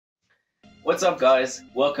What's up guys,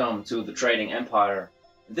 welcome to the Trading Empire.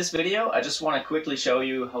 In this video I just want to quickly show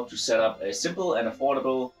you how to set up a simple and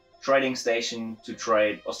affordable trading station to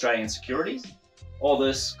trade Australian securities. All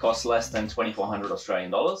this costs less than 2,400 Australian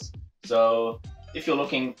dollars. So if you're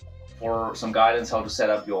looking for some guidance how to set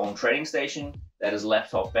up your own trading station that is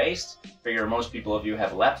laptop based, figure most people of you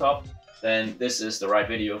have a laptop, then this is the right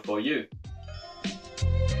video for you.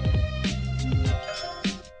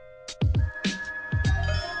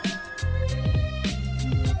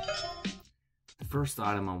 The first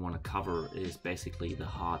item I want to cover is basically the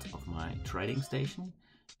heart of my trading station.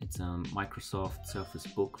 It's a Microsoft Surface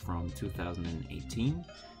Book from 2018.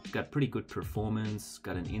 It's got pretty good performance,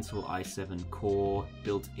 got an Intel i7 core,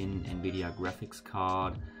 built-in NVIDIA graphics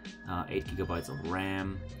card, 8 GB of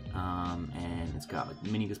RAM, and it's got a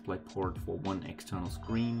mini display port for one external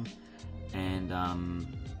screen, and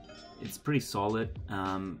it's pretty solid.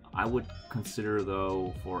 I would consider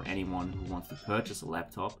though, for anyone who wants to purchase a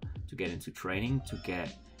laptop to get into trading, to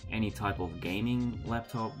get any type of gaming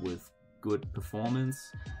laptop with good performance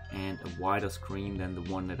and a wider screen than the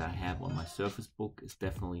one that I have on my Surface Book is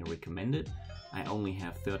definitely recommended. I only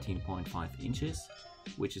have 13.5 inches,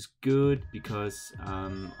 which is good because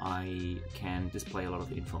I can display a lot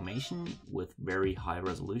of information with very high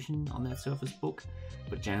resolution on that Surface Book,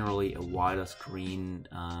 but generally a wider screen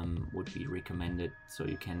would be recommended so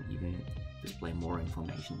you can even display more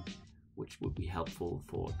information, which would be helpful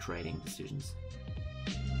for trading decisions.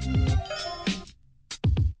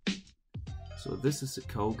 So this is a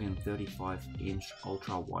Kogan 35-inch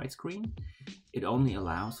ultra widescreen. It only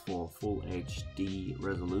allows for full HD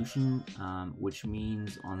resolution, which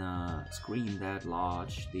means on a screen that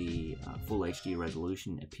large, the full HD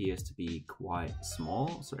resolution appears to be quite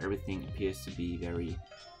small. So everything appears to be very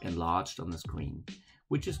enlarged on the screen,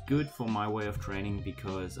 which is good for my way of trading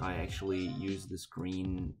because I actually use the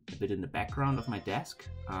screen a bit in the background of my desk.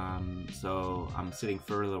 So I'm sitting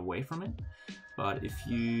further away from it. But if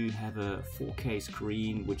you have a 4K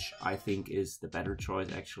screen, which I think is the better choice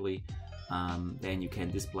actually, then you can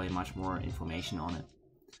display much more information on it.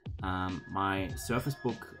 My Surface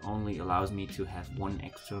Book only allows me to have one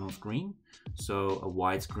external screen, so a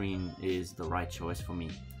widescreen is the right choice for me.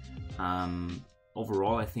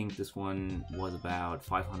 Overall, I think this one was about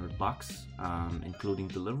 500 bucks, including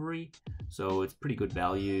delivery, so it's pretty good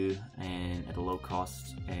value and at a low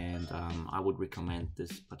cost, and I would recommend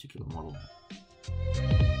this particular model.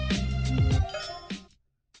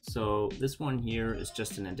 So this one here is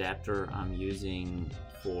just an adapter I'm using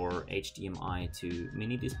for HDMI to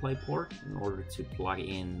mini display port in order to plug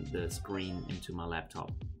in the screen into my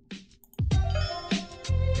laptop.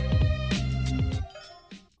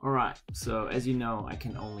 Alright, so as you know, I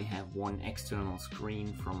can only have one external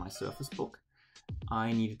screen from my Surface Book.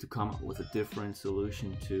 I needed to come up with a different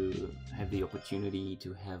solution to have the opportunity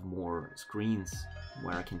to have more screens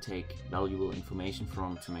where I can take valuable information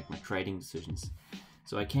from to make my trading decisions.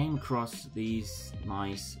 So I came across these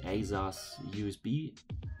nice ASUS USB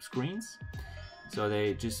screens. So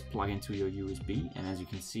they just plug into your USB, and as you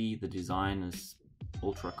can see, the design is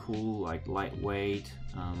ultra cool, like lightweight,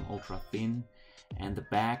 ultra thin. And the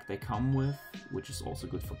bag they come with, which is also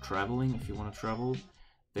good for traveling if you want to travel,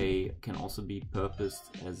 they can also be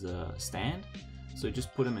purposed as a stand. So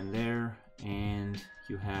just put them in there and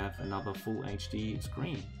you have another full HD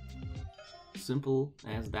screen. Simple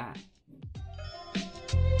as that.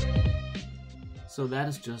 So that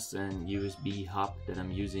is just an USB hub that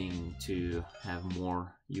I'm using to have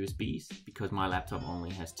more USBs because my laptop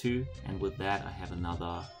only has 2, and with that I have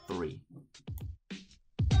another 3.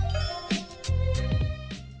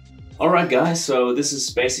 Alright guys, so this is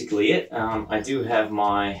basically it. I do have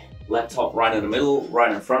my laptop right in the middle,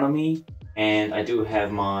 right in front of me, and I do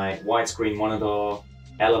have my widescreen monitor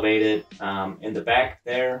elevated in the back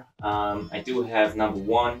there. I do have number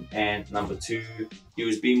 1 and number 2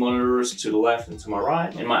 USB monitors to the left and to my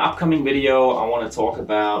right. In my upcoming video, I want to talk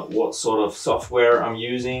about what sort of software I'm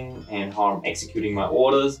using and how I'm executing my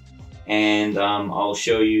orders, and I'll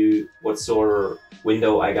show you what sort of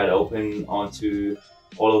window I got open onto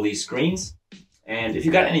all of these screens. And if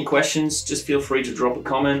you got any questions, just feel free to drop a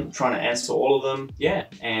comment. I'm trying to answer all of them. Yeah,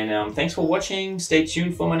 and thanks for watching. Stay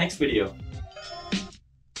tuned for my next video.